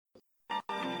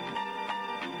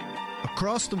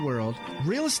Across the world,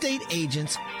 real estate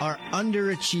agents are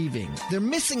underachieving. They're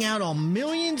missing out on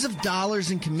millions of dollars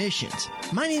in commissions.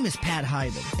 My name is Pat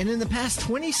Hyben, and in the past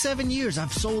 27 years,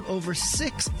 I've sold over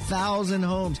 6,000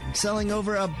 homes, selling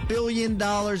over $1 billion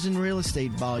in real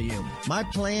estate volume. My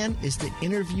plan is to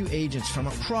interview agents from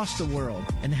across the world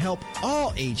and help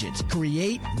all agents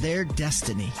create their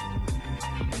destiny.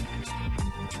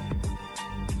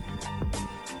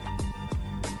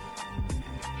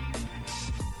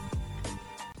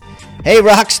 Hey,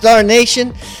 Rockstar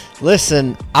Nation.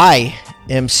 Listen, I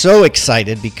am so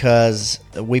excited because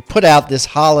we put out this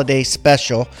holiday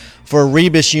special for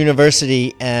Rebus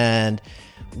University, and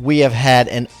we have had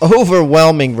an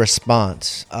overwhelming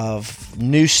response of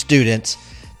new students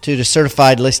to the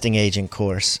Certified Listing Agent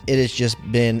course. It has just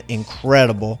been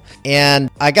incredible.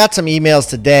 And I got some emails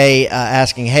today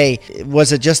asking, hey,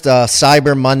 was it just a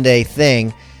Cyber Monday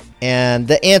thing? And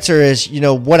the answer is,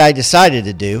 what I decided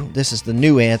to do, this is the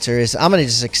new answer, is I'm going to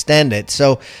just extend it.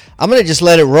 So I'm going to just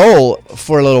let it roll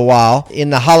for a little while in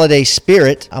the holiday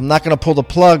spirit. I'm not going to pull the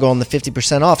plug on the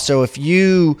 50% off. So if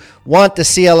you want the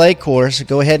CLA course,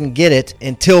 go ahead and get it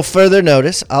until further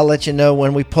notice. I'll let you know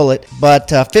when we pull it. But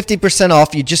 50%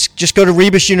 off, you just go to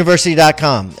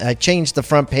rebusuniversity.com. I changed the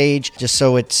front page just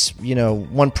so it's,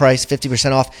 one price,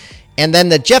 50% off. And then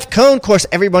the Jeff Cohn course,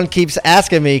 everyone keeps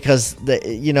asking me because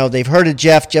they've heard of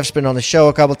Jeff. Jeff's been on the show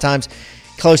a couple of times,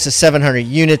 close to 700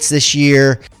 units this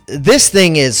year. This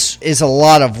thing is a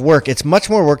lot of work. It's much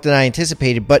more work than I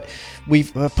anticipated, but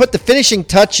we've put the finishing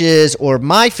touches, or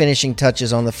my finishing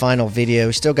touches, on the final video.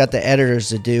 Still got the editors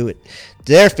to do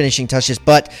their finishing touches,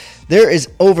 but there is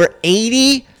over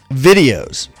 80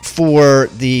 videos for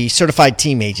the Certified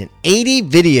Team Agent. 80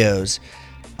 videos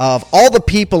of all the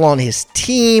people on his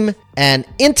team, and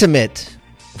intimate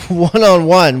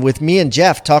one-on-one with me and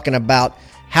Jeff talking about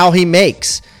how he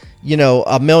makes,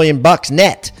 $1 million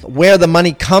net, where the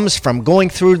money comes from, going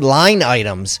through line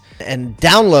items and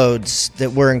downloads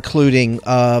that we're including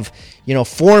of,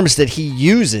 forms that he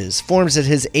uses, forms that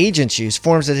his agents use,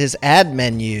 forms that his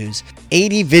admin use.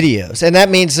 80 videos. And that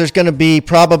means there's going to be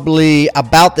probably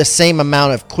about the same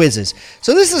amount of quizzes.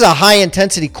 So this is a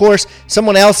high-intensity course.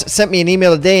 Someone else sent me an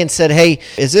email today and said, hey,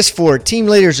 is this for team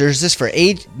leaders or is this for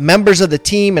members of the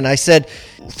team? And I said,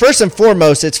 first and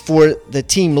foremost, it's for the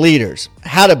team leaders,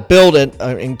 how to build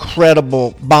an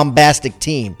incredible, bombastic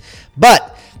team.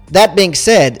 But that being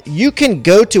said, you can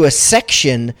go to a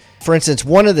section. For instance,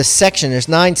 there's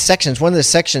 9 sections. One of the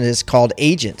sections is called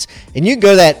agents. And you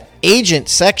go to that agent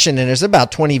section, and there's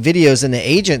about 20 videos in the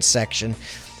agent section,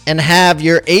 and have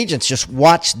your agents just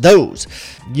watch those.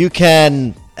 You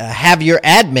can have your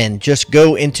admin just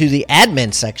go into the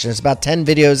admin section. It's about 10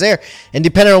 videos there. And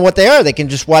depending on what they are, they can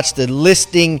just watch the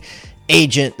listing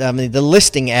agent, the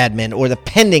listing admin, or the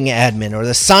pending admin, or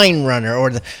the sign runner,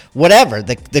 or the whatever,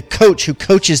 the coach who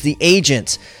coaches the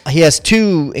agents. He has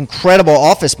 2 incredible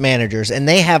office managers, and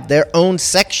they have their own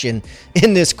section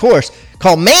in this course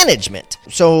called management.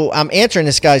 So I'm answering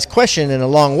this guy's question in a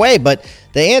long way, but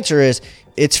the answer is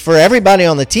it's for everybody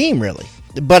on the team, really.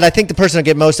 But I think the person who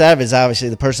get most out of it is obviously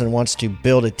the person who wants to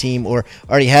build a team or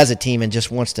already has a team and just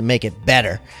wants to make it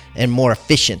better and more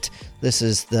efficient. This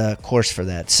is the course for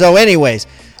that. So anyways,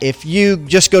 if you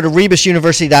just go to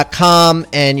rebusuniversity.com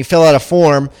and you fill out a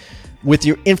form with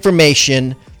your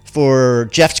information for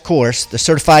Jeff's course, the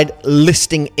Certified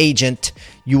Listing Agent,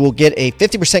 you will get a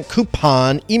 50%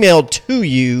 coupon emailed to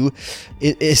you.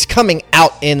 It is coming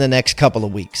out in the next couple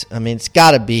of weeks. It's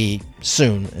got to be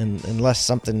soon, unless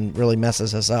something really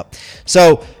messes us up.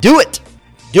 So do it.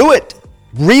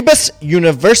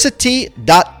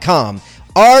 rebusuniversity.com.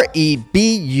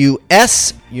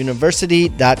 REBUS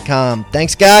University.com.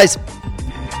 Thanks, guys.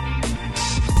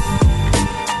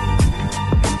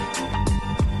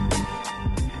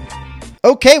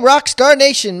 Okay, Rockstar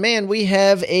Nation, man, we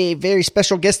have a very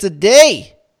special guest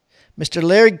today. Mr.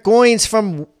 Larry Goins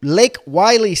from Lake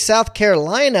Wylie, South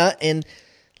Carolina. And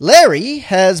Larry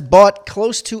has bought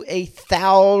close to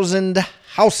 1,000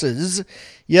 houses.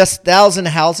 Yes, 1,000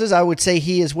 houses. I would say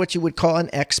he is what you would call an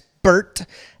expert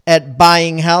at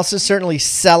buying houses, certainly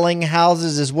selling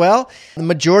houses as well. The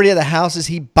majority of the houses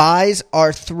he buys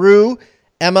are through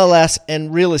MLS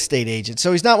and real estate agents.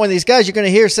 So he's not one of these guys you're going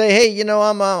to hear say, hey, I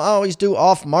always do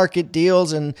off-market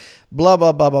deals and blah,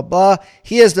 blah, blah, blah, blah.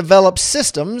 He has developed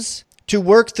systems to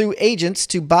work through agents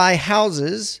to buy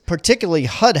houses, particularly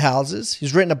HUD houses.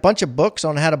 He's written a bunch of books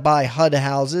on how to buy HUD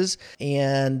houses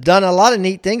and done a lot of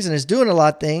neat things and is doing a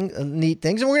lot of neat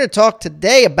things. And we're going to talk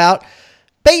today about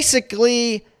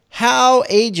basically how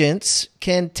agents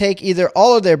can take either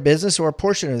all of their business or a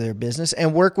portion of their business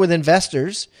and work with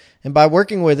investors. And by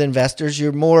working with investors,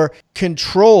 you're more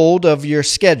controlled of your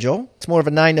schedule. It's more of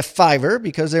a 9-to-5er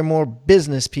because they're more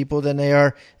business people than they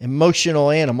are emotional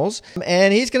animals.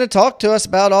 And he's going to talk to us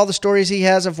about all the stories he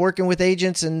has of working with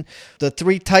agents and the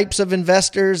 3 types of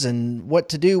investors and what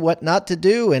to do, what not to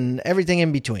do, and everything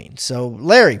in between. So,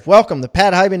 Larry, welcome to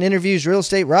Pat Hiban Interviews Real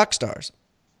Estate Rockstars.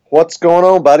 What's going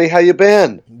on, buddy? How you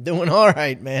been? Doing all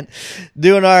right, man.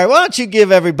 Doing all right. Why don't you give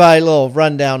everybody a little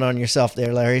rundown on yourself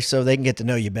there, Larry, so they can get to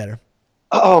know you better?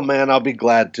 Oh, man, I'll be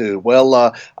glad to.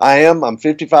 Well, I'm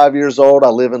 55 years old. I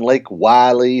live in Lake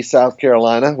Wylie, South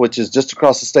Carolina, which is just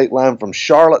across the state line from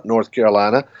Charlotte, North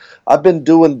Carolina. I've been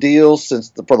doing deals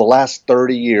for the last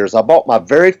 30 years. I bought my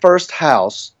very first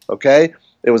house, okay?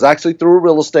 It was actually through a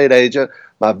real estate agent.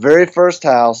 My very first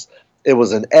house. It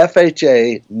was an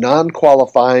FHA,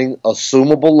 non-qualifying,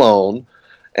 assumable loan,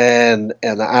 and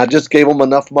I just gave them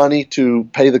enough money to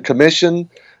pay the commission,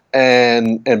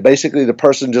 and basically the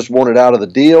person just wanted out of the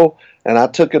deal, and I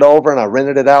took it over and I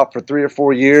rented it out for 3 or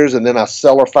 4 years, and then I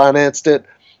seller financed it.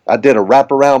 I did a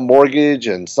wraparound mortgage,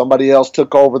 and somebody else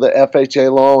took over the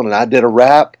FHA loan, and I did a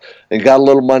wrap and got a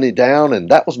little money down, and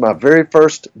that was my very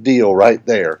first deal right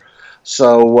there.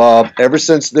 So ever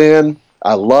since then,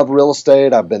 I love real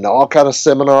estate. I've been to all kinds of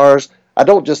seminars. I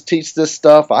don't just teach this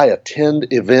stuff. I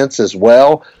attend events as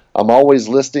well. I'm always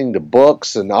listening to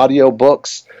books and audio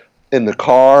books in the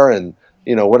car and,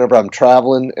 whenever I'm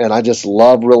traveling, and I just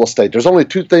love real estate. There's only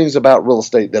 2 things about real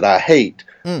estate that I hate,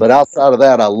 but outside of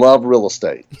that, I love real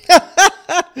estate.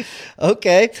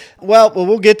 Okay. Well,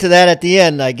 we'll get to that at the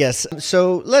end, I guess.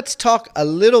 So let's talk a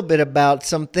little bit about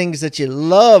some things that you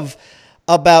love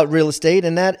about real estate,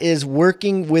 and that is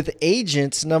working with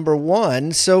agents, number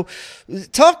 1. So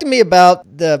talk to me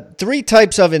about the 3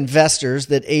 types of investors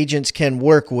that agents can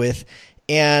work with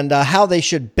and how they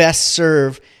should best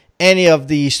serve any of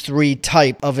these 3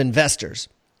 type of investors.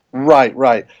 Right.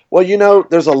 Well,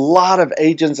 there's a lot of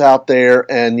agents out there,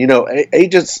 and,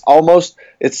 agents almost,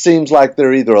 it seems like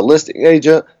they're either a listing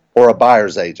agent or a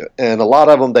buyer's agent. And a lot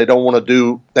of them, they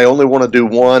only want to do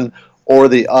one or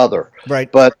the other.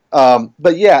 Right. But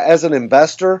yeah, as an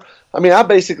investor, I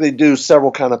basically do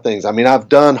several kind of things. I've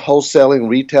done wholesaling,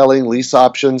 retailing, lease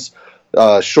options,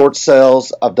 short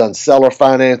sales. I've done seller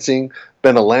financing,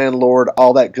 been a landlord,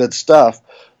 all that good stuff.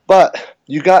 But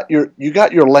you got your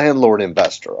landlord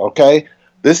investor, okay?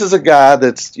 This is a guy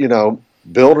that's,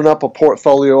 building up a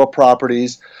portfolio of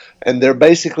properties, and they're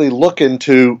basically looking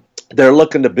to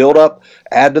build up,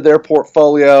 add to their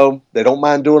portfolio. They don't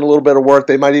mind doing a little bit of work.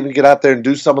 They might even get out there and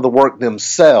do some of the work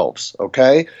themselves,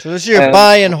 okay? So this is your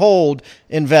buy and hold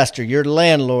investor, your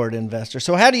landlord investor.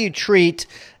 So how do you treat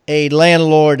a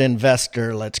landlord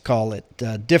investor, let's call it,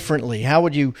 differently? How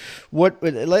would you,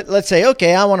 let's say,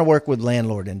 okay, I want to work with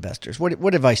landlord investors.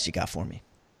 What advice you got for me?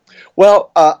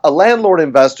 Well, a landlord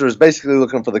investor is basically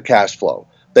looking for the cash flow.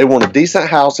 They want a decent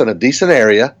house in a decent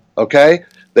area, okay?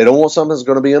 They don't want something that's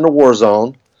going to be in a war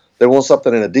zone. They want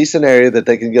something in a decent area that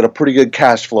they can get a pretty good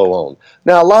cash flow on.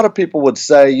 Now, a lot of people would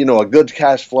say, a good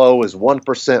cash flow is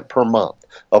 1% per month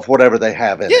of whatever they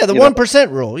have in it. Yeah, the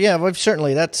 1% rule. Yeah, well,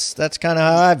 certainly that's kind of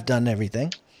how I've done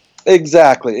everything.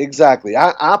 Exactly.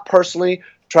 I personally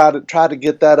try to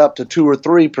get that up to 2 or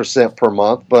 3% per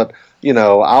month, but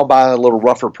I'll buy a little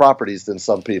rougher properties than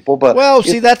some people. But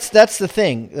see, that's the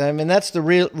thing. That's the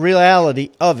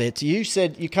reality of it. You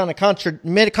said you kind of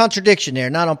made a contradiction there,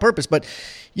 not on purpose, but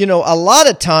a lot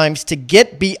of times to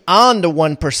get beyond the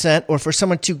 1%, or for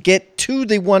someone to get to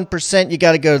the 1%, you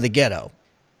got to go to the ghetto.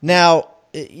 Now,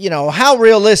 how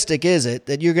realistic is it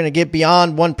that you're going to get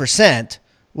beyond 1%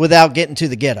 without getting to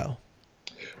the ghetto?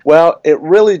 Well, it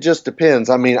really just depends.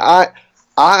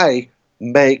 I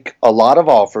make a lot of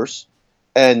offers.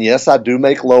 And yes, I do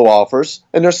make low offers.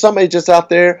 And there's some agents out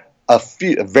there,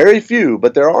 very few,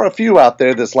 but there are a few out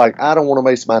there that's like, I don't want to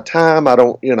waste my time. I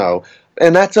don't,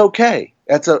 and that's okay.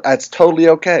 That's totally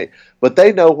okay. But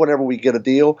they know whenever we get a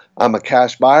deal, I'm a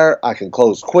cash buyer. I can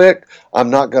close quick. I'm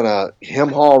not going to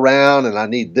hem-haw around and I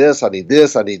need this, I need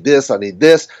this, I need this, I need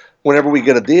this. Whenever we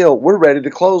get a deal, we're ready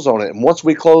to close on it. And once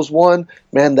we close one,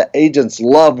 man, the agents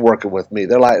love working with me.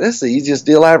 They're like, this is the easiest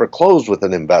deal I ever closed with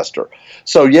an investor.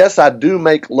 So yes, I do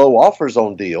make low offers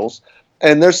on deals.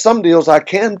 And there's some deals I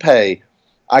can pay.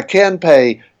 I can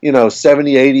pay,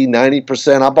 70, 80,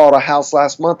 90%. I bought a house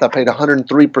last month. I paid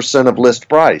 103% of list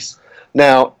price.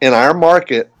 Now, in our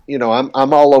market, I'm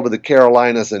all over the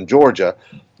Carolinas and Georgia.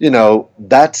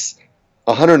 That's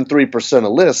 103%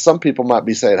 of list. Some people might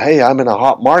be saying, hey, I'm in a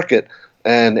hot market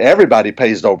and everybody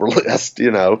pays over list,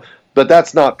 but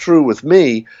that's not true with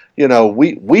me.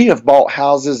 we have bought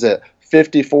houses at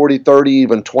 50, 40, 30,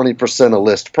 even 20% of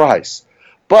list price.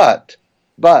 But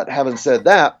having said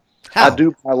that, How? I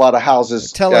do buy a lot of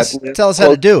houses. Tell us how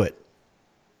to do it.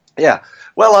 Yeah.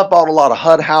 Well, I bought a lot of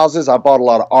HUD houses. I bought a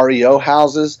lot of REO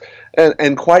houses.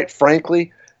 And quite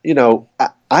frankly,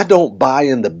 I don't buy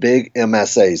in the big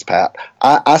MSAs, Pat.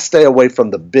 I stay away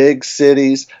from the big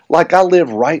cities. Like, I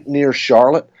live right near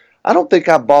Charlotte. I don't think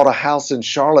I bought a house in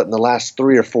Charlotte in the last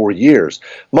 3 or 4 years.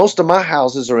 Most of my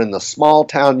houses are in the small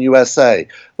town USA.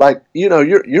 Like,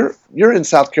 you're in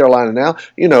South Carolina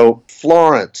now,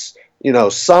 Florence,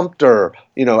 Sumter,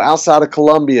 outside of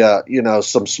Columbia,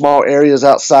 some small areas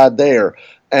outside there,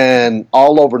 and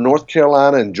all over North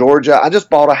Carolina and Georgia. I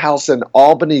just bought a house in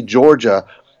Albany, Georgia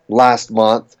last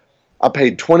month. I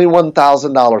paid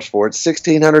 $21,000 for it,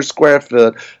 1,600 square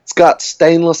foot. It's got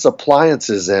stainless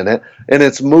appliances in it, and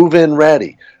it's move-in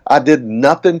ready. I did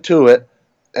nothing to it,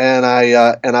 and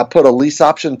I put a lease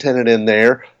option tenant in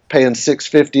there, paying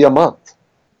 $650 a month.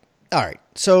 All right.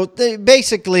 So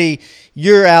basically,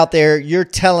 you're out there, you're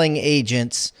telling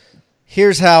agents,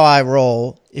 here's how I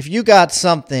roll. If you got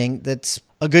something that's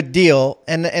a good deal,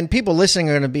 and people listening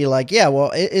are going to be like, yeah,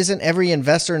 well, isn't every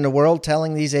investor in the world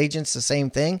telling these agents the same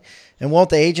thing? And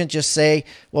won't the agent just say,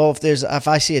 well, if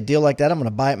I see a deal like that, I'm going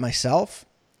to buy it myself?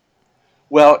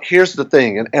 Well, here's the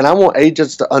thing, and I want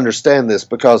agents to understand this,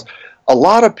 because a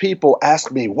lot of people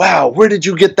ask me, wow, where did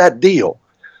you get that deal?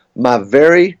 My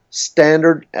very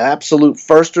standard, absolute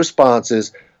first response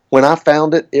is, when I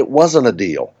found it, it wasn't a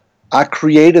deal. I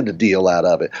created a deal out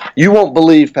of it. You won't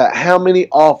believe, Pat, how many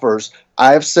offers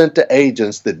I have sent to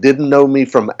agents that didn't know me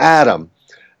from Adam,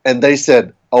 and they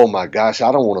said, oh my gosh,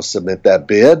 I don't want to submit that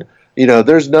bid.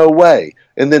 There's no way.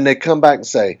 And then they come back and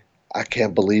say, I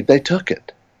can't believe they took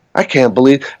it. I can't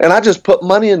believe. And I just put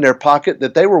money in their pocket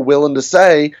that they were willing to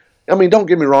say. I mean, don't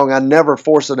get me wrong. I never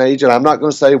force an agent. I'm not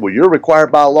going to say, well, you're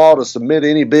required by law to submit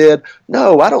any bid.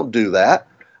 No, I don't do that.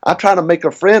 I try to make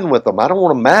a friend with them. I don't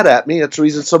want them mad at me. That's the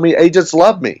reason so many agents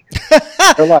love me.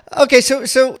 Okay,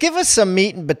 so give us some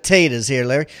meat and potatoes here,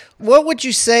 Larry. What would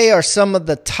you say are some of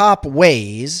the top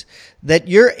ways that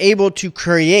you're able to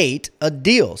create a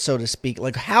deal, so to speak?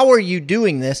 Like, how are you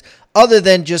doing this other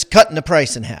than just cutting the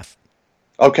price in half?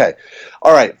 Okay.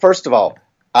 All right. First of all,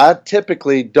 I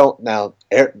typically don't. Now,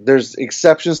 there's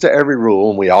exceptions to every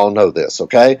rule, and we all know this,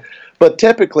 okay? But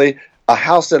typically, a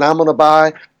house that I'm going to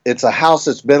buy, it's a house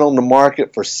that's been on the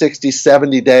market for 60,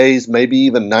 70 days, maybe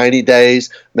even 90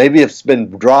 days. Maybe it's been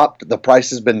dropped. The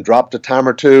price has been dropped a time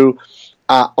or two.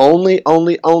 I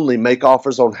only make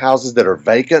offers on houses that are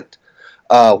vacant,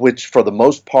 which for the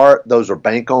most part, those are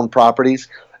bank-owned properties.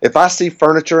 If I see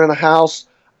furniture in a house,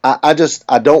 I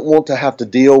don't want to have to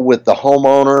deal with the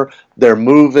homeowner, their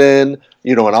move-in,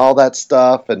 and all that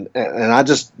stuff, and I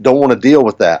just don't want to deal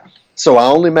with that. So I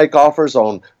only make offers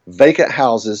on vacant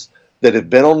houses that have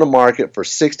been on the market for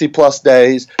 60 plus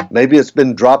days. Maybe it's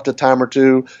been dropped a time or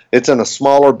two. It's in a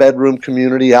smaller bedroom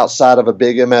community outside of a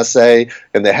big MSA,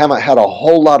 and they haven't had a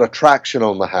whole lot of traction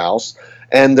on the house,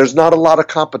 and there's not a lot of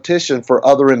competition for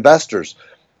other investors.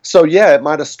 So yeah, it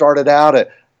might have started out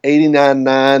at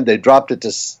 89.9, they dropped it to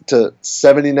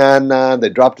 79.9, they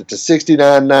dropped it to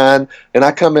 69.9, and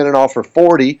I come in and offer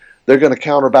 40. They're going to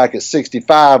counter back at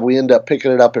 65. We end up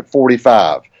picking it up at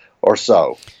 45 or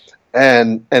so.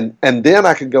 And then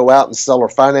I could go out and sell or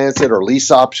finance it or lease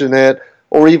option it,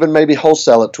 or even maybe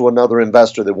wholesale it to another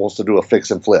investor that wants to do a fix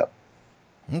and flip.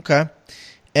 Okay.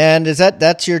 And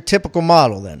that's your typical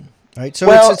model then, right? So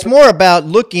Well, it's more about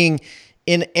looking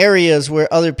in areas where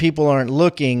other people aren't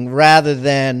looking rather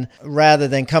than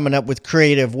coming up with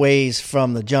creative ways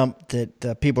from the jump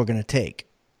that people are going to take.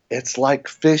 It's like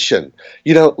fishing.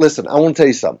 Listen, I want to tell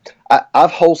you something.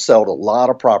 I've wholesaled a lot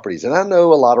of properties, and I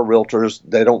know a lot of realtors,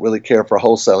 they don't really care for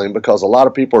wholesaling because a lot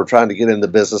of people are trying to get in the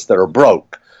business that are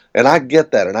broke. And I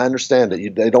get that, and I understand that.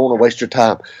 They don't want to waste your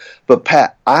time. But,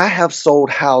 Pat, I have sold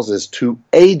houses to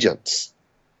agents,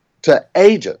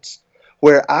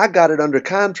 where I got it under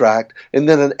contract, and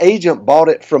then an agent bought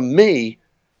it from me,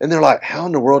 and they're like, how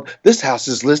in the world? This house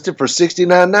is listed for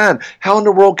 $69,900. How in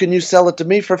the world can you sell it to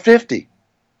me for $50,000?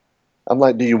 I'm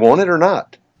like, do you want it or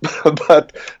not?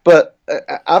 but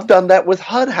I've done that with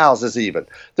HUD houses even.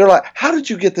 They're like, how did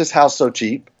you get this house so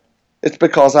cheap? It's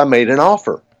because I made an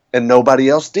offer and nobody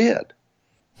else did.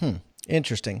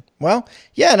 Interesting. Well,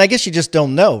 yeah, and I guess you just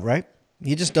don't know, right?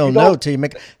 You just don't know till you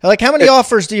make. Like, how many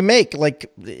offers do you make? Like,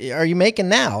 are you making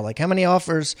now? Like, how many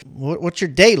offers? What's your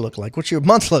day look like? What's your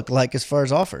month look like as far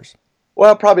as offers?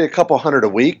 Well, probably a couple hundred a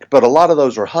week, but a lot of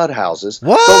those are HUD houses.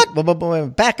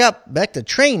 What? Back to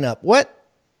train up. What?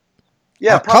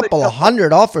 Yeah, a couple of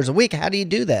hundred offers a week. How do you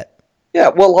do that? Yeah,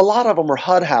 well, a lot of them are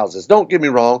HUD houses. Don't get me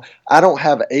wrong. I don't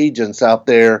have agents out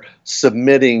there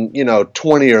submitting,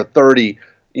 20 or 30,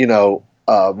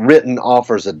 written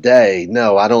offers a day.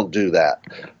 No, I don't do that.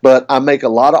 But I make a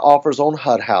lot of offers on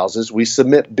HUD houses. We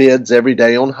submit bids every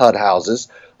day on HUD houses,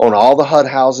 on all the HUD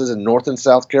houses in North and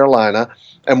South Carolina.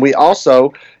 And we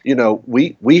also,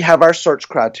 we have our search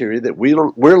criteria that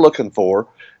we're looking for.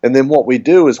 And then what we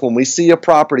do is when we see a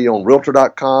property on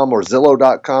Realtor.com or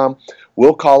Zillow.com,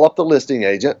 we'll call up the listing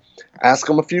agent, ask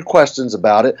them a few questions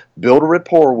about it, build a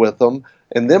rapport with them,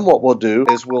 and then what we'll do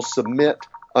is we'll submit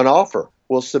an offer.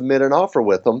 We'll submit an offer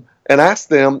with them and ask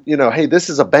them, hey, this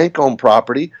is a bank-owned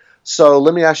property, so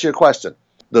let me ask you a question.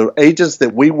 The agents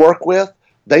that we work with,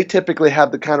 they typically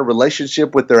have the kind of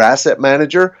relationship with their asset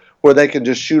manager where they can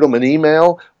just shoot them an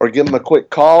email or give them a quick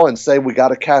call and say, we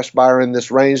got a cash buyer in this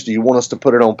range. Do you want us to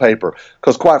put it on paper?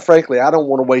 Because quite frankly, I don't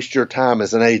want to waste your time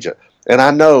as an agent. And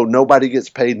I know nobody gets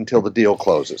paid until the deal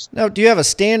closes. Now, do you have a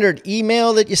standard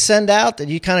email that you send out that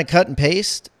you kind of cut and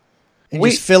paste and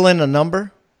just fill in a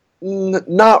number?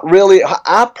 Not really.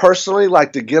 I personally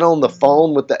like to get on the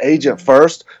phone with the agent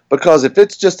first, because if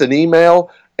it's just an email,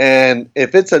 and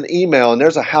if it's an email and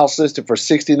there's a house listed for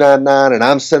 $69,900 and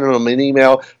I'm sending them an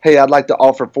email, hey, I'd like to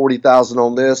offer $40,000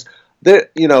 on this,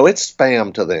 it's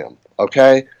spam to them,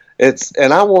 okay?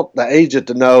 And I want the agent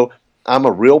to know I'm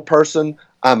a real person,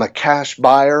 I'm a cash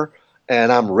buyer,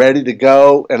 and I'm ready to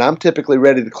go, and I'm typically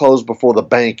ready to close before the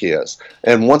bank is.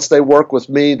 And once they work with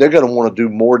me, they're going to want to do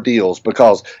more deals,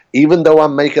 because even though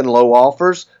I'm making low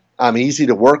offers, I'm easy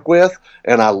to work with,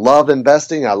 and I love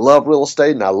investing, I love real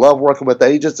estate, and I love working with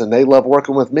agents, and they love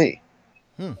working with me.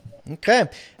 Okay.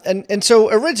 And so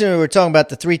originally we were talking about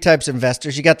the three types of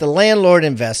investors. You got the landlord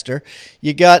investor,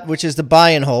 which is the buy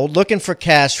and hold, looking for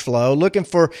cash flow, looking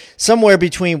for somewhere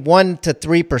between 1% to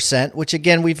 3%, which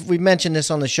again, we've mentioned this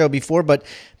on the show before, but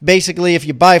basically if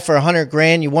you buy for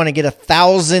 $100,000, you want to get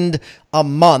 $1,000 a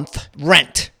month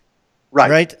rent.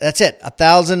 Right? That's it.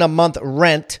 $1,000 a month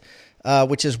rent,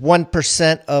 which is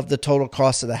 1% of the total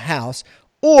cost of the house.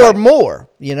 Or more,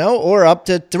 or up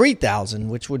to $3,000,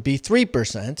 which would be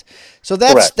 3%. So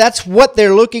that's what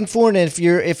they're looking for. And if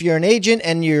you're an agent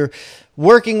and you're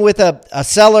working with a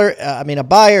seller, a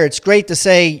buyer, it's great to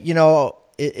say,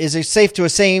 is it safe to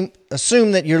assume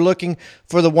that you're looking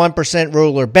for the 1%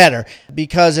 rule or better?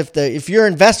 Because if your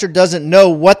investor doesn't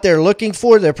know what they're looking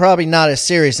for, they're probably not a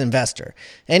serious investor.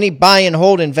 Any buy and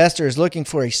hold investor is looking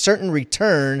for a certain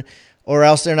return, or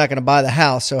else they're not going to buy the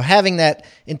house. So having that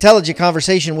intelligent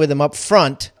conversation with them up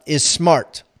front is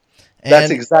smart.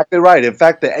 That's exactly right. In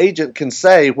fact, the agent can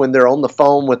say when they're on the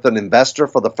phone with an investor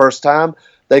for the first time,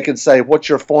 they can say, what's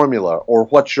your formula or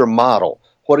what's your model?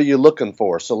 What are you looking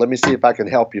for? So let me see if I can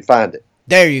help you find it.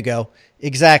 There you go.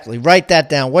 Exactly. Write that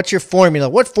down. What's your formula?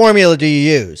 What formula do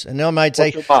you use? And they might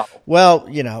say, well,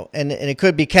 and it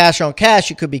could be cash on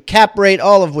cash. It could be cap rate,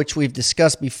 all of which we've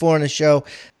discussed before in the show.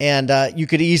 And you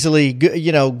could easily,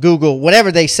 Google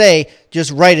whatever they say,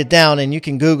 just write it down and you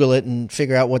can Google it and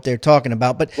figure out what they're talking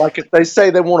about. But like if they say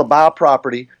they want to buy a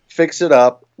property, fix it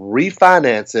up,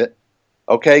 refinance it,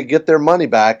 okay, get their money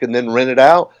back and then rent it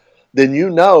out, then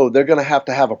they're going to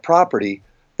have a property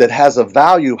that has a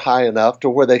value high enough to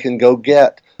where they can go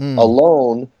get a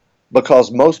loan,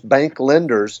 because most bank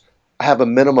lenders have a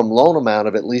minimum loan amount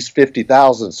of at least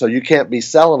 $50,000. So you can't be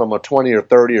selling them a $20,000 or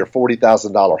 $30,000 or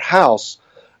 $40,000 house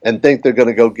and think they're going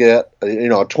to go get a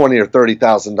 $20,000 or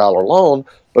 $30,000 loan,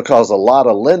 because a lot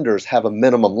of lenders have a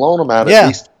minimum loan amount at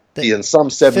least 50 and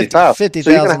some 75. 50, so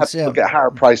you're going to have to look at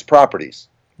higher priced properties.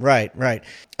 Right.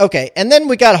 Okay, and then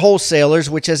we got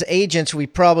wholesalers, which as agents we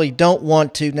probably don't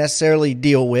want to necessarily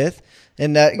deal with.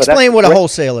 And explain what a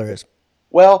wholesaler is.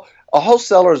 Well, a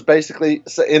wholesaler is basically,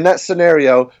 in that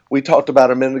scenario we talked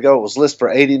about a minute ago, it was listed for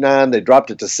 $89,000, they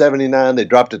dropped it to $79,000, they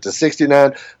dropped it to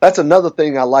 $69,000. That's another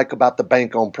thing I like about the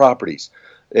bank-owned properties.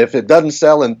 If it doesn't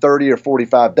sell in 30 or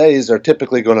 45 days, they're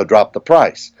typically going to drop the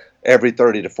price every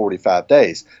 30 to 45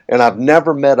 days. And I've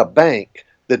never met a bank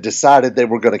that decided they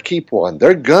were going to keep one.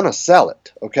 They're going to sell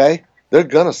it, okay? They're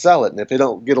going to sell it, and if they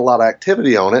don't get a lot of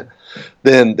activity on it,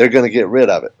 then they're going to get rid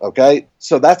of it, okay?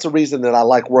 So that's the reason that I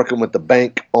like working with the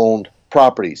bank-owned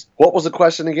properties. What was the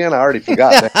question again? I already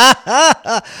forgot.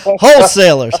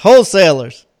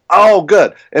 Wholesalers. Oh,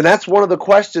 good. And that's one of the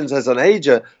questions as an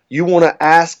agent. You want to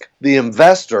ask the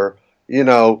investor,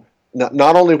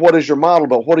 not only what is your model,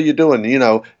 but what are you doing,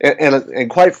 and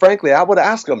quite frankly, I would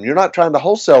ask them, you're not trying to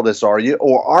wholesale this, are you?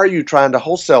 Or are you trying to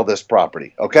wholesale this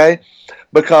property? Okay?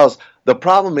 Because the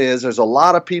problem is there's a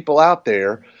lot of people out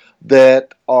there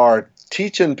that are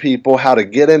teaching people how to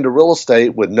get into real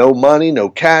estate with no money, no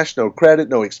cash, no credit,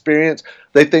 no experience.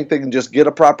 They think they can just get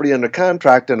a property under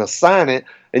contract and assign it.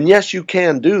 And yes, you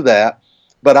can do that.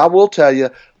 But I will tell you,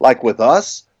 like with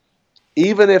us,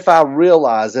 even if I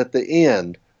realize at the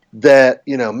end that,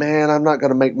 man, I'm not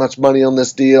going to make much money on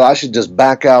this deal, I should just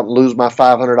back out and lose my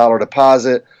 $500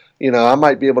 deposit, I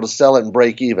might be able to sell it and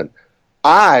break even.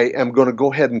 I am going to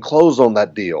go ahead and close on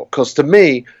that deal, because to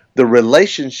me, the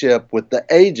relationship with the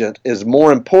agent is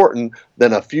more important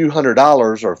than a few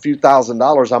 $100s or a few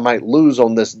 $1,000s I might lose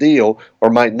on this deal or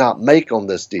might not make on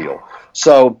this deal.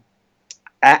 So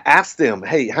ask them,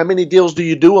 hey, how many deals do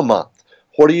you do a month?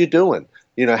 What are you doing?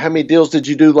 How many deals did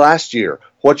you do last year?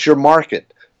 What's your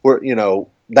market?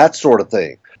 That sort of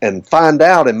thing. And find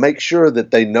out and make sure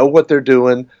that they know what they're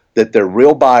doing, that they're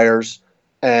real buyers.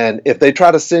 And if they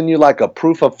try to send you like a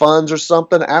proof of funds or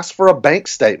something, ask for a bank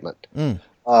statement. And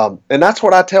that's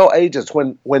what I tell agents.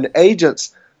 When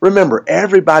agents, remember,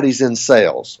 everybody's in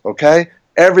sales, okay?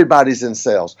 Everybody's in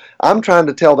sales. I'm trying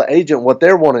to tell the agent what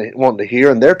they're wanting to hear,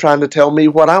 and they're trying to tell me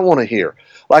what I want to hear.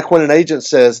 Like when an agent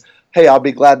says, hey, I'll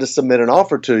be glad to submit an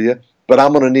offer to you, but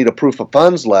I'm going to need a proof of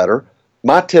funds letter.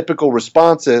 My typical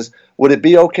response is, would it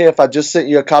be okay if I just sent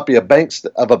you a copy of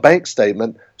a bank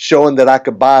statement showing that I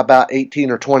could buy about 18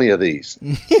 or 20 of these?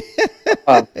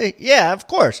 Yeah, of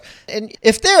course. And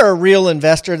if they're a real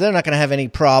investor, they're not going to have any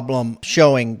problem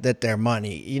showing that they're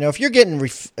money. If you're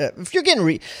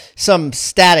getting some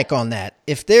static on that,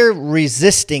 if they're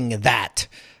resisting that,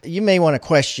 you may want to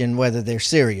question whether they're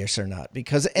serious or not,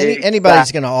 because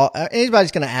anybody's going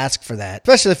to ask for that,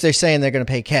 especially if they're saying they're going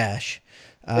to pay cash.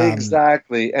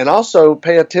 Exactly. And also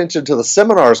pay attention to the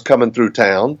seminars coming through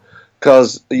town,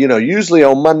 because, usually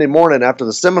on Monday morning after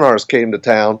the seminars came to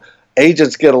town,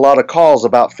 agents get a lot of calls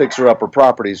about fixer-upper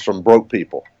properties from broke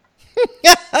people.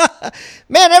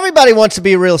 Man, everybody wants to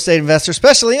be a real estate investor,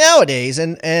 especially nowadays,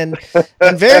 and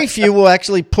very few will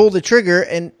actually pull the trigger,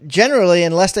 and generally,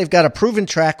 unless they've got a proven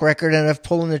track record and have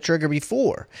pulled the trigger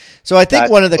before. So I think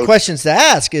one of the questions to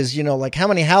ask is, like, how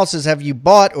many houses have you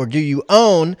bought or do you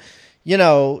own,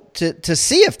 to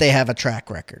see if they have a track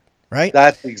record, right?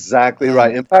 That's exactly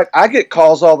right. In fact, I get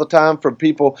calls all the time from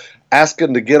people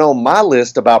asking to get on my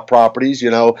list about properties,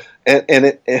 and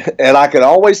I can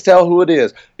always tell who it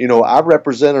is. I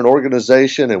represent an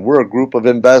organization, and we're a group of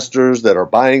investors that are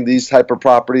buying these type of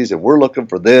properties, and we're looking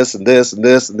for this and this and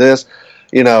this and this,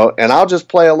 and I'll just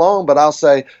play along, but I'll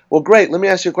say, well, great, let me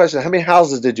ask you a question. How many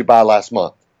houses did you buy last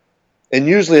month? And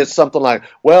usually it's something like,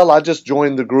 well, I just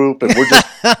joined the group and we're just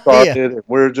started and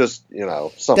we're just,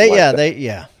 something like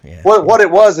that. What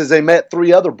it was is they met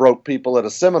 3 other broke people at a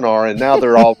seminar, and now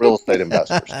they're all real estate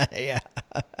investors. Yeah.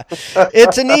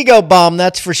 It's an ego bomb,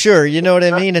 that's for sure. You know what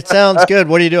I mean? It sounds good.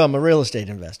 What do you do? I'm a real estate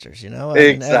investor,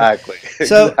 Exactly.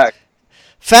 So,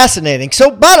 fascinating.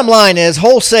 So bottom line is,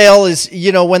 wholesale is,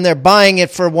 when they're buying it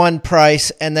for one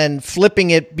price and then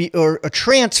flipping it or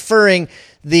transferring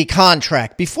the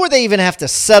contract before they even have to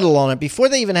settle on it, before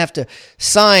they even have to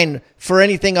sign for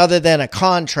anything other than a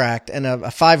contract and a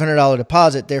 $500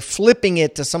 deposit. They're flipping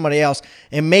it to somebody else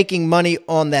and making money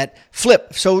on that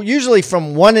flip. So usually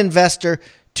from one investor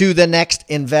to the next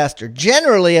investor.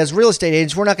 Generally, as real estate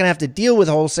agents, we're not going to have to deal with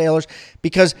wholesalers,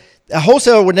 because a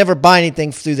wholesaler would never buy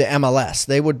anything through the MLS.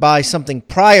 They would buy something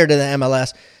prior to the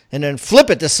MLS and then flip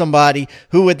it to somebody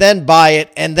who would then buy it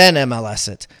and then MLS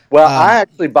it. Well, I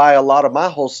actually buy a lot of my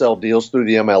wholesale deals through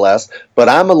the MLS, but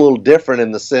I'm a little different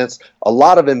in the sense a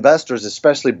lot of investors,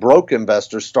 especially broke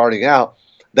investors starting out,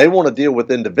 they want to deal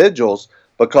with individuals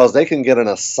because they can get an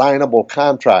assignable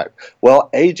contract. Well,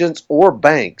 agents or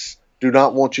banks do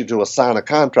not want you to assign a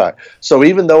contract. So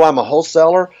even though I'm a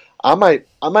wholesaler, I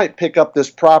might pick up this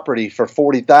property for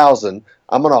 $40,000.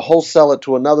 I'm going to wholesale it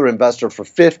to another investor for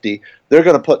 $50,000. They're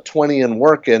going to put $20,000 in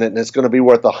work in it, and it's going to be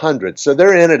worth $100,000. So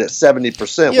they're in it at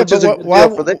 70%, which is a good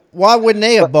deal for them. Why wouldn't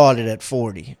they have bought it at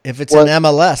 $40,000 if it's an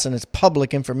MLS and it's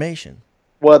public information?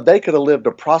 Well, they could have lived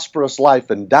a prosperous life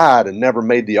and died and never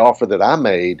made the offer that I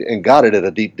made and got it at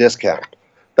a deep discount.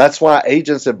 That's why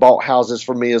agents have bought houses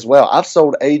from me as well. I've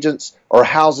sold agents or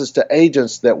houses to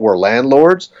agents that were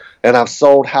landlords, and I've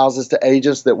sold houses to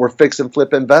agents that were fix and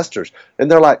flip investors. And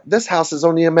they're like, this house is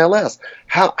on the MLS.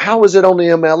 How is it on the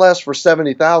MLS for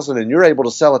 $70,000 and you're able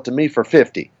to sell it to me for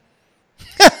 $50,000?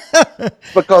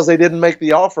 Because they didn't make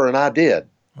the offer and I did.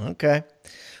 Okay.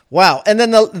 Wow. And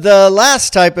then the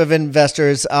last type of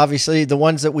investors, obviously the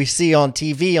ones that we see on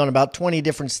TV on about 20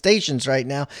 different stations right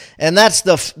now, and that's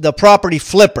the property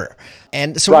flipper.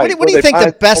 And so what do you think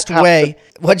the best way,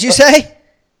 what'd you say?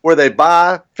 where they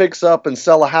buy, fix up, and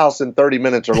sell a house in 30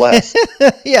 minutes or less.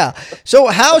 Yeah. So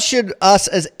how should us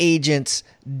as agents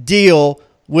deal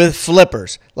with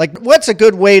flippers? Like, what's a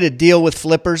good way to deal with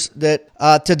flippers, that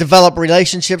to develop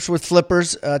relationships with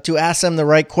flippers, to ask them the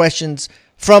right questions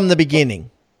from the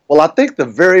beginning? Well, I think the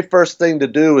very first thing to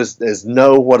do is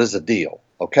know what is a deal,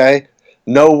 okay?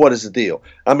 Know what is a deal.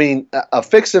 I mean, a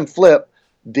fix and flip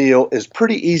deal is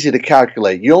pretty easy to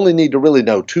calculate. You only need to really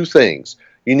know two things.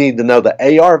 You need to know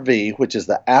the ARV, which is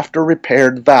the after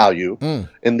repaired value,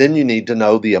 and then you need to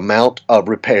know the amount of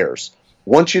repairs.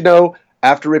 Once you know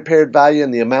after repaired value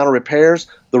and the amount of repairs,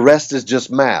 the rest is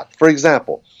just math. For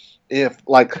example, if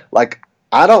like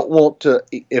I don't want to,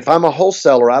 if I'm a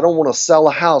wholesaler, I don't want to sell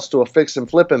a house to a fix and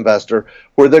flip investor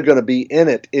where they're going to be in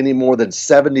it any more than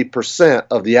 70%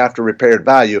 of the after repaired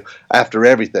value after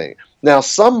everything. Now,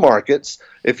 some markets,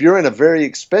 if you're in a very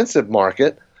expensive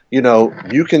market,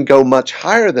 you can go much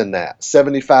higher than that,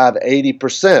 75,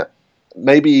 80%,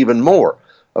 maybe even more,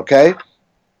 okay?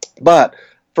 But,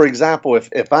 for example,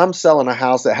 if I'm selling a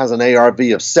house that has an ARV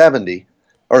of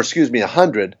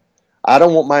 100, I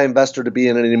don't want my investor to be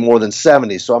in it any more than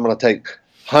 70, so I'm going to take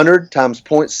 100 times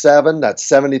 0.7, that's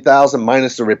 70,000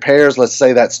 minus the repairs, let's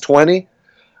say that's 20,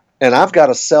 and I've got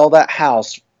to sell that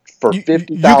house for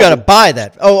 50,000. You got to buy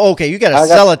that. Oh, okay. You got to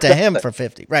sell it to him for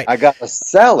 50. Right. I got to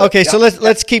sell it. Okay, so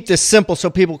let's keep this simple so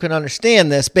people can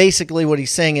understand this. Basically, what he's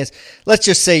saying is, let's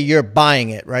just say you're buying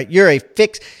it, right? You're a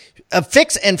fix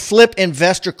and flip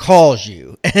investor calls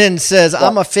you and says,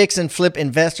 I'm a fix and flip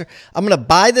investor. I'm going to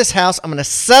buy this house. I'm going to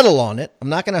settle on it. I'm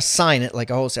not going to sign it like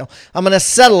a wholesale. I'm going to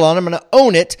settle on it. I'm going to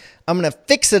own it. I'm going to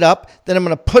fix it up. Then I'm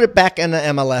going to put it back in the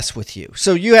MLS with you.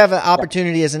 So you have an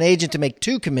opportunity as an agent to make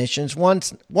two commissions, one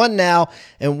now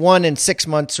and one in 6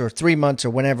 months or 3 months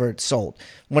or whenever it's sold,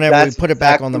 whenever we put it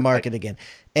back on the market again.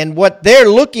 And what they're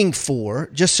looking for,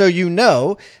 just so you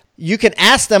know, you can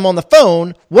ask them on the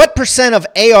phone, what percent of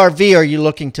ARV are you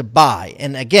looking to buy?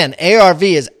 And again, ARV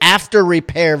is after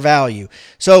repair value.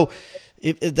 So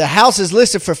if the house is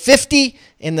listed for 50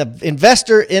 and the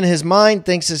investor in his mind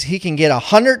thinks he can get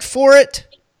 100 for it,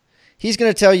 he's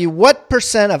going to tell you what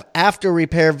percent of after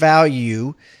repair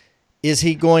value is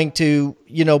he going to,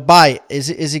 buy?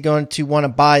 Is he going to want to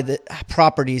buy the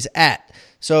properties at?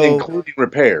 So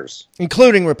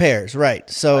including repairs, right?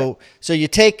 So you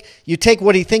take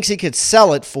what he thinks he could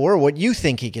sell it for, what you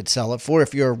think he could sell it for.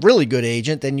 If you're a really good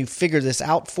agent, then you figure this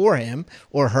out for him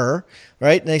or her,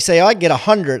 right? And they say, I get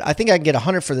 100. I think I can get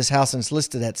 100 for this house, and it's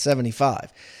listed at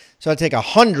 75. So I take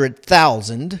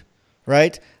 100,000,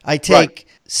 right? I take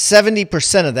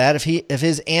 70% of that. If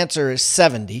his answer is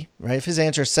 70, right? If his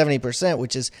answer is 70%,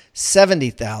 which is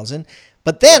 70,000,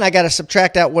 but then I got to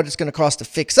subtract out what it's going to cost to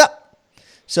fix up.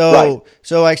 So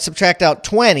I subtract out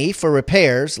 20 for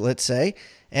repairs, let's say,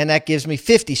 and that gives me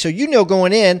 50. So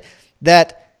going in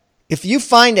that if you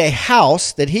find a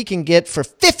house that he can get for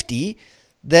 50,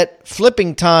 that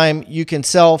flipping time you can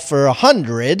sell for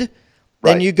 100,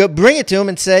 then you go bring it to him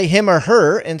and say, him or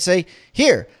her, and say,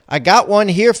 here, I got one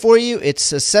here for you.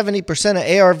 It's a 70%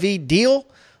 of ARV deal.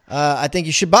 I think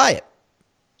you should buy it.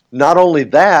 Not only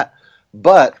that,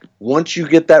 but once you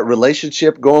get that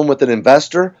relationship going with an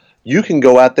investor, you can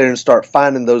go out there and start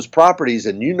finding those properties,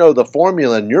 and the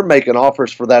formula, and you're making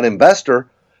offers for that investor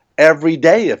every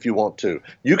day if you want to.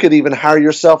 You could even hire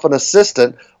yourself an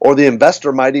assistant, or the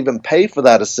investor might even pay for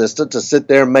that assistant to sit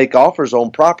there and make offers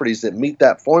on properties that meet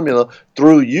that formula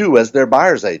through you as their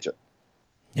buyer's agent.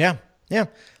 Yeah,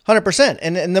 100%.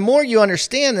 And the more you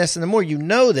understand this and the more you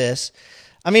know this,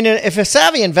 I mean, if a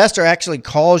savvy investor actually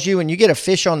calls you and you get a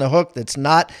fish on the hook that's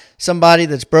not somebody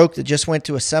that's broke that just went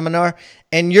to a seminar,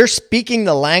 and you're speaking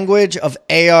the language of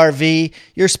ARV,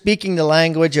 you're speaking the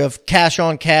language of cash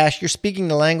on cash, you're speaking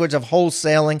the language of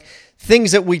wholesaling,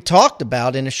 things that we talked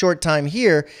about in a short time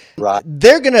here, right,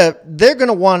 they're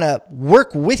gonna want to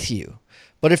work with you.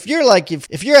 But if you're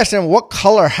if you're asking them what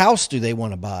color house do they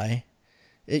want to buy,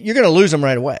 you're going to lose them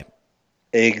right away.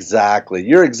 Exactly.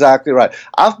 You're exactly right.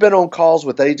 I've been on calls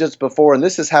with agents before, and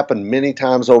this has happened many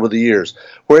times over the years,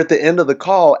 where at the end of the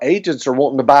call, agents are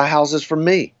wanting to buy houses from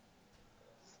me.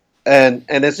 And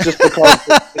it's just because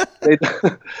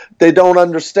they don't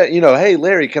understand, hey,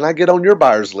 Larry, can I get on your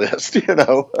buyer's list?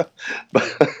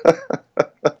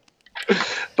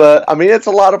 But I mean, it's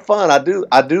a lot of fun. I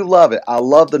do love it. I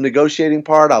love the negotiating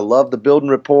part. I love the building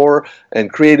rapport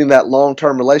and creating that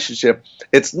long-term relationship.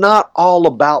 It's not all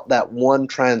about that one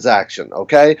transaction,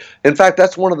 okay? In fact,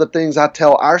 that's one of the things I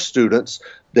tell our students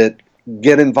that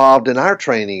get involved in our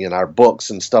training and our books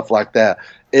and stuff like that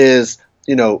is,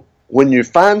 when you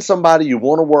find somebody you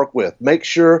want to work with, make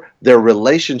sure they're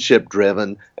relationship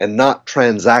driven and not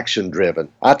transaction driven.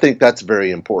 I think that's very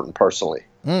important personally.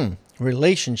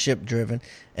 Relationship driven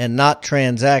and not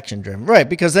transaction driven. Right,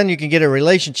 because then you can get a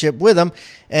relationship with them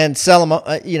and sell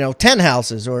them, 10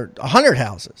 houses or 100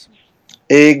 houses.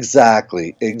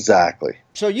 Exactly.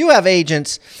 So you have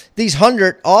agents, these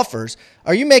 100 offers,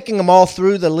 are you making them all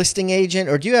through the listing agent,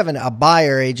 or do you have a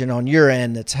buyer agent on your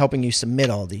end that's helping you submit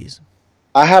all these?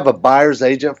 I have a buyer's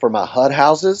agent for my HUD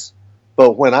houses,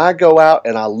 but when I go out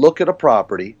and I look at a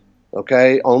property,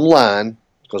 okay, online,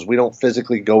 because we don't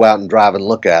physically go out and drive and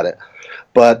look at it,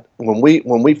 but when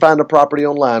we find a property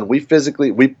online, we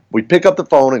pick up the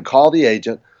phone and call the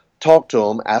agent, talk to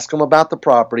them, ask them about the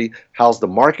property, how's the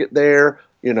market there,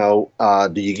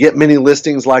 do you get many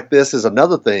listings like this is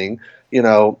another thing,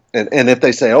 and if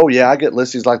they say, oh yeah, I get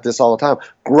listings like this all the time,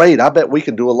 great, I bet we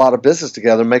can do a lot of business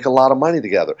together and make a lot of money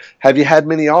together. Have you had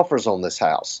many offers on this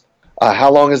house?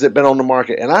 How long has it been on the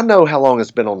market? And I know how long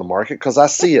it's been on the market because I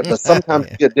see it, but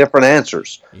sometimes you get different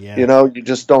answers. Yeah. You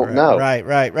just don't know.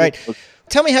 Right.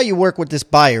 Tell me how you work with this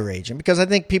buyer agent, because I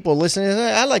think people listening,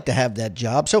 I'd like to have that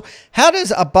job. So how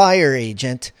does a buyer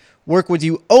agent work with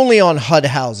you only on HUD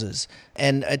houses?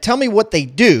 And tell me what they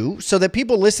do so that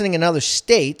people listening in other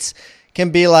states can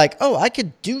be like, oh, I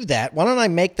could do that. Why don't I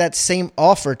make that same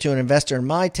offer to an investor in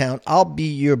my town? I'll be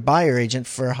your buyer agent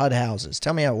for HUD houses.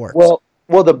 Tell me how it works.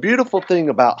 Well, the beautiful thing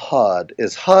about HUD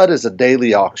is a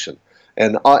daily auction.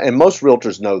 And most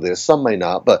realtors know this, some may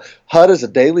not, but HUD is a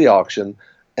daily auction,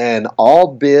 and all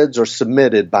bids are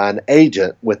submitted by an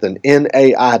agent with an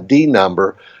NAID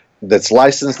number that's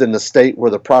licensed in the state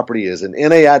where the property is. And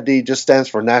NAID just stands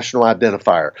for National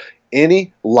Identifier.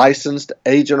 Any licensed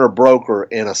agent or broker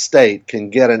in a state can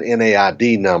get an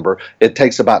NAID number. It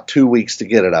takes about 2 weeks to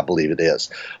get it, I believe it is.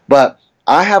 But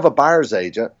I have a buyer's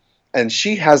agent, and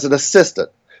she has an assistant.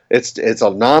 It's a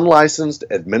non-licensed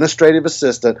administrative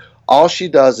assistant. All she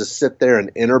does is sit there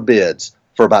and enter bids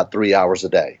for about 3 hours a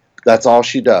day. That's all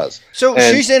she does. So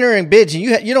she's entering bids, and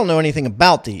you don't know anything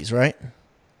about these, right?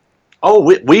 Oh,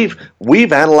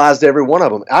 we've analyzed every one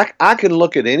of them. I can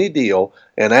look at any deal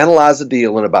and analyze a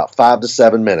deal in about 5 to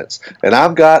 7 minutes. And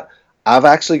I've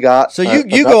actually got. So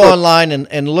you go online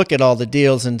and look at all the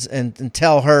deals and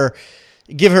tell her,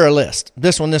 give her a list.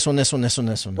 This one.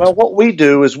 Well, what we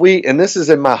do is and this is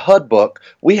in my HUD book,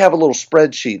 we have a little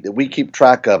spreadsheet that we keep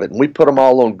track of it, and we put them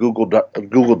all on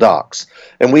Google Docs.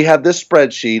 And we have this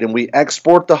spreadsheet, and we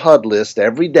export the HUD list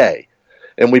every day.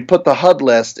 And we put the HUD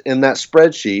list in that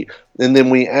spreadsheet, and then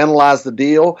we analyze the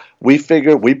deal. We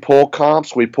pull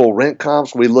comps, we pull rent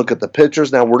comps, we look at the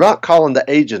pictures. Now, we're not calling the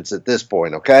agents at this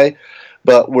point, okay?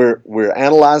 But we're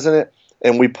analyzing it,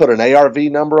 and we put an ARV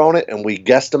number on it, and we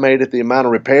guesstimate the amount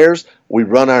of repairs. We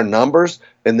run our numbers,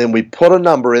 and then we put a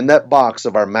number in that box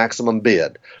of our maximum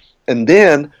bid. And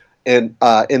then in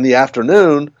the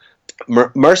afternoon,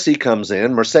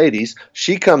 Mercedes,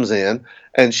 she comes in,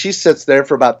 and she sits there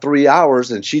for about 3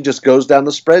 hours, and she just goes down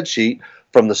the spreadsheet,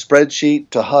 from the spreadsheet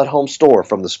to HUD Home Store,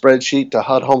 from the spreadsheet to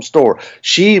HUD Home Store.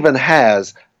 She even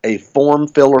has a form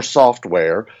filler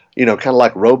software, kind of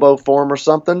like RoboForm or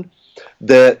something,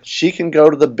 that she can go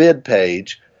to the bid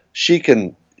page. She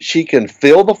can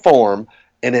fill the form,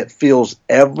 and it fills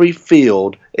every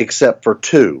field except for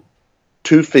two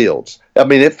fields. I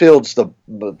mean, it fills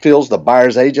the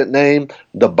buyer's agent name,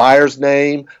 the buyer's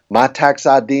name, my tax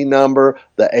ID number,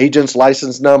 the agent's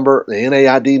license number, the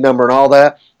NAID number, and all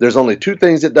that. There's only two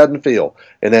things it doesn't fill,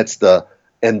 and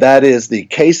that is the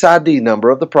case ID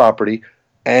number of the property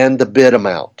and the bid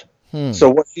amount. So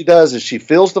what she does is she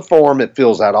fills the form, it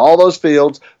fills out all those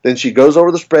fields, then she goes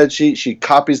over the spreadsheet, she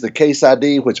copies the case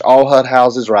ID, which all HUD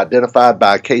houses are identified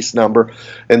by a case number,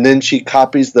 and then she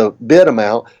copies the bid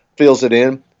amount, fills it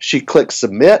in, she clicks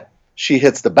submit, she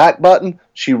hits the back button,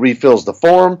 she refills the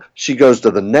form, she goes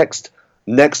to the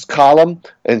next column,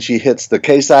 and she hits the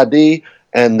case ID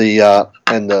and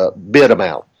the bid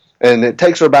amount. And it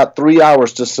takes her about 3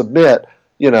 hours to submit,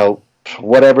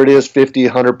 whatever it is, 50,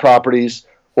 100 properties,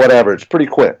 whatever. It's pretty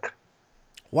quick.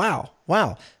 Wow.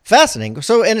 Fascinating.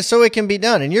 So it can be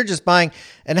done, and you're just buying.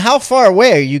 And how far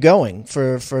away are you going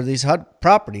for these HUD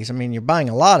properties? I mean, you're buying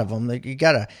a lot of them. You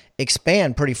got to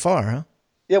expand pretty far, huh?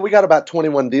 Yeah, we got about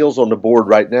 21 deals on the board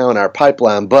right now in our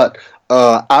pipeline, but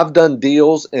I've done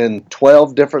deals in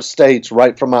 12 different states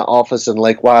right from my office in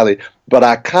Lake Wylie, but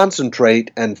I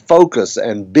concentrate and focus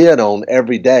and bid on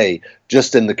every day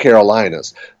just in the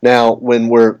Carolinas. Now, when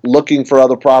we're looking for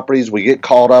other properties, we get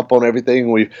caught up on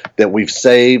everything that we've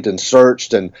saved and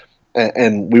searched, and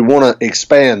and we want to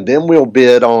expand, then we'll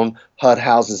bid on HUD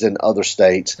houses in other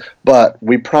states. But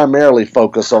we primarily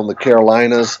focus on the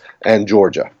Carolinas and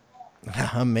Georgia.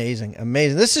 Amazing.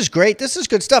 This is great. This is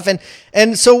good stuff.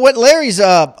 And so what Larry's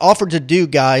offered to do,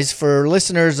 guys, for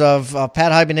listeners of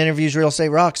Pat Hiban Interviews Real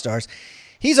Estate Rockstars,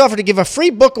 he's offered to give a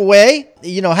free book away,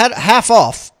 half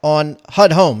off on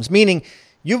HUD Homes, meaning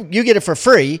you get it for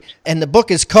free, and the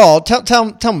book is called, tell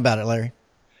me about it, Larry.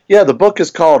 Yeah, the book is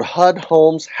called HUD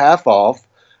Homes Half Off,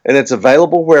 and it's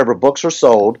available wherever books are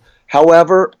sold.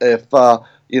 However, if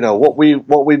what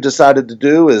we've decided to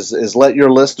do is let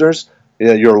your listeners,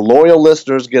 your loyal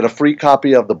listeners, get a free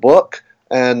copy of the book.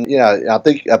 And I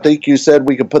think you said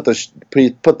we could put the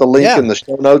link in the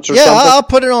show notes or something. Yeah, I'll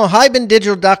put it on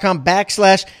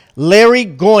hibandigital.com/Larry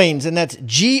Goins, and that's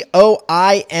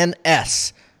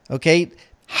Goins. Okay.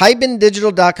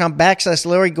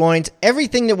 hibandigital.com/Larry Goins.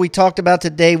 Everything that we talked about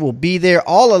today will be there.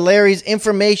 All of Larry's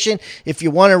information, if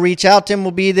you want to reach out to him,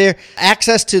 will be there.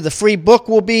 Access to the free book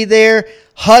will be there.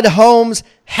 HUD Homes,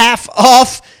 half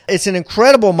off. It's an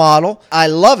incredible model. I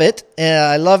love it.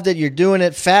 I love that you're doing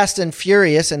it fast and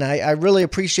furious, and I really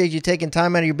appreciate you taking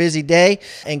time out of your busy day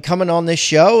and coming on this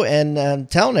show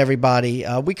and telling everybody.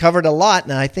 We covered a lot,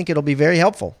 and I think it'll be very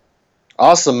helpful.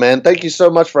 Awesome, man. Thank you so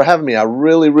much for having me. I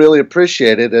really, really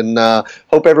appreciate it, and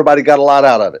hope everybody got a lot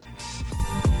out of it.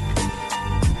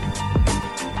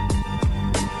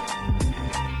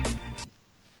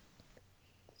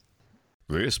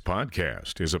 This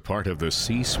podcast is a part of the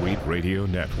C-Suite Radio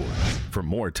Network. For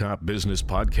more top business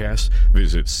podcasts,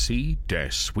 visit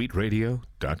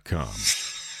c-suiteradio.com.